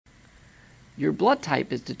Your blood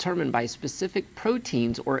type is determined by specific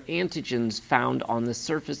proteins or antigens found on the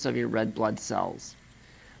surface of your red blood cells.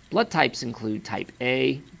 Blood types include type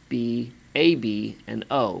A, B, AB, and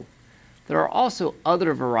O. There are also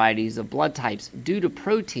other varieties of blood types due to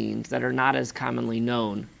proteins that are not as commonly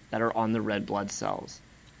known that are on the red blood cells.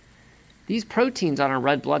 These proteins on our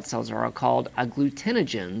red blood cells are called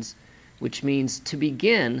agglutinogens, which means to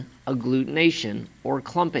begin agglutination or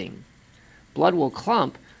clumping. Blood will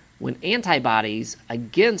clump when antibodies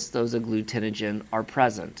against those agglutinogen are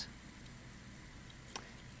present.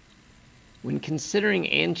 When considering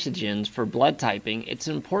antigens for blood typing, it's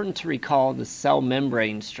important to recall the cell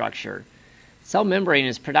membrane structure. Cell membrane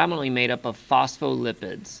is predominantly made up of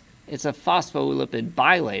phospholipids. It's a phospholipid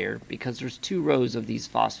bilayer because there's 2 rows of these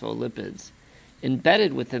phospholipids.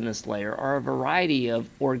 Embedded within this layer are a variety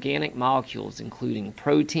of organic molecules, including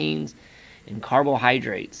proteins and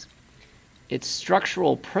carbohydrates. It's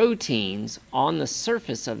structural proteins on the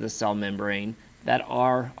surface of the cell membrane that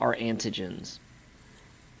are our antigens.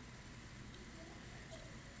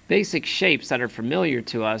 Basic shapes that are familiar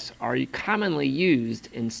to us are commonly used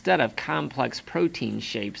instead of complex protein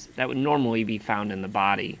shapes that would normally be found in the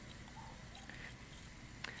body.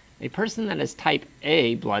 A person that is type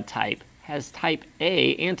A blood type has type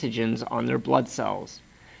A antigens on their blood cells.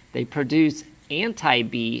 They produce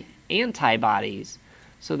anti-B antibodies,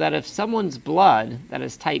 so that if someone's blood that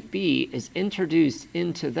is type B is introduced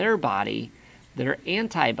into their body, their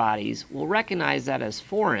antibodies will recognize that as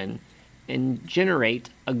foreign and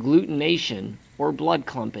generate agglutination or blood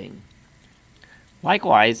clumping.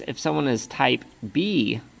 Likewise, if someone is type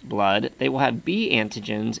B blood, they will have B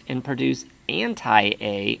antigens and produce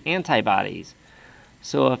anti-A antibodies.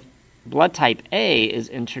 So if blood type A is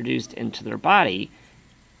introduced into their body,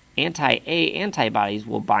 anti-A antibodies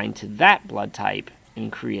will bind to that blood type and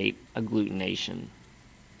create agglutination.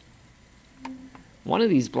 One of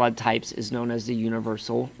these blood types is known as the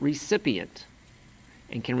universal recipient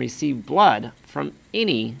and can receive blood from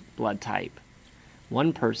any blood type.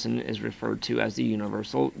 One person is referred to as the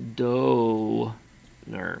universal donor.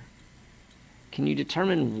 Can you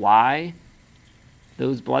determine why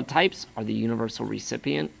those blood types are the universal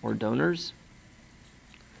recipient or donors?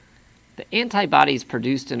 The antibodies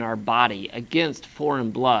produced in our body against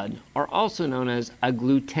foreign blood are also known as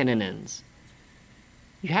agglutinins.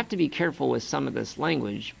 You have to be careful with some of this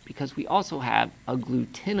language because we also have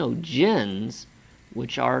agglutinogens,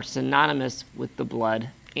 which are synonymous with the blood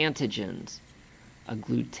antigens.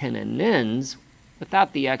 Agglutinins,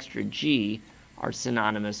 without the extra G, are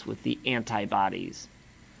synonymous with the antibodies.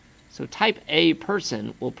 So type A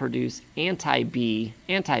person will produce anti-B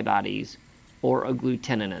antibodies or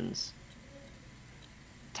agglutinins.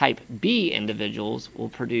 Type B individuals will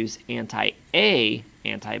produce anti-A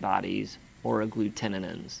antibodies or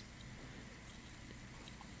agglutinins.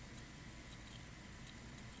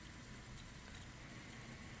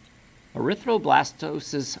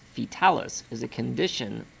 Erythroblastosis fetalis is a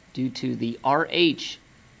condition due to the Rh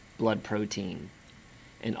blood protein.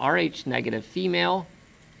 An Rh negative female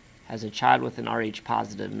has a child with an Rh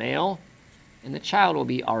positive male, and the child will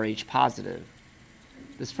be Rh positive.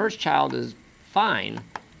 This first child is fine,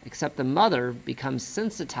 except the mother becomes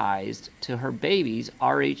sensitized to her baby's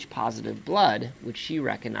Rh positive blood, which she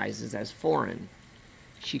recognizes as foreign.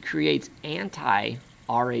 She creates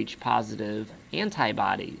anti-Rh positive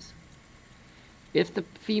antibodies. If the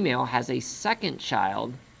female has a second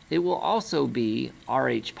child, it will also be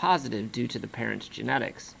Rh positive due to the parent's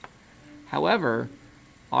genetics. However,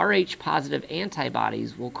 Rh positive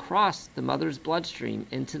antibodies will cross the mother's bloodstream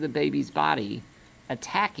into the baby's body,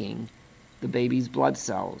 attacking the baby's blood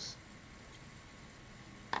cells.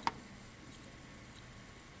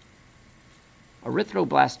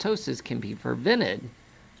 Erythroblastosis can be prevented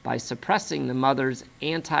by suppressing the mother's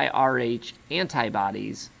anti-Rh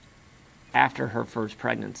antibodies after her first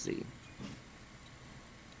pregnancy.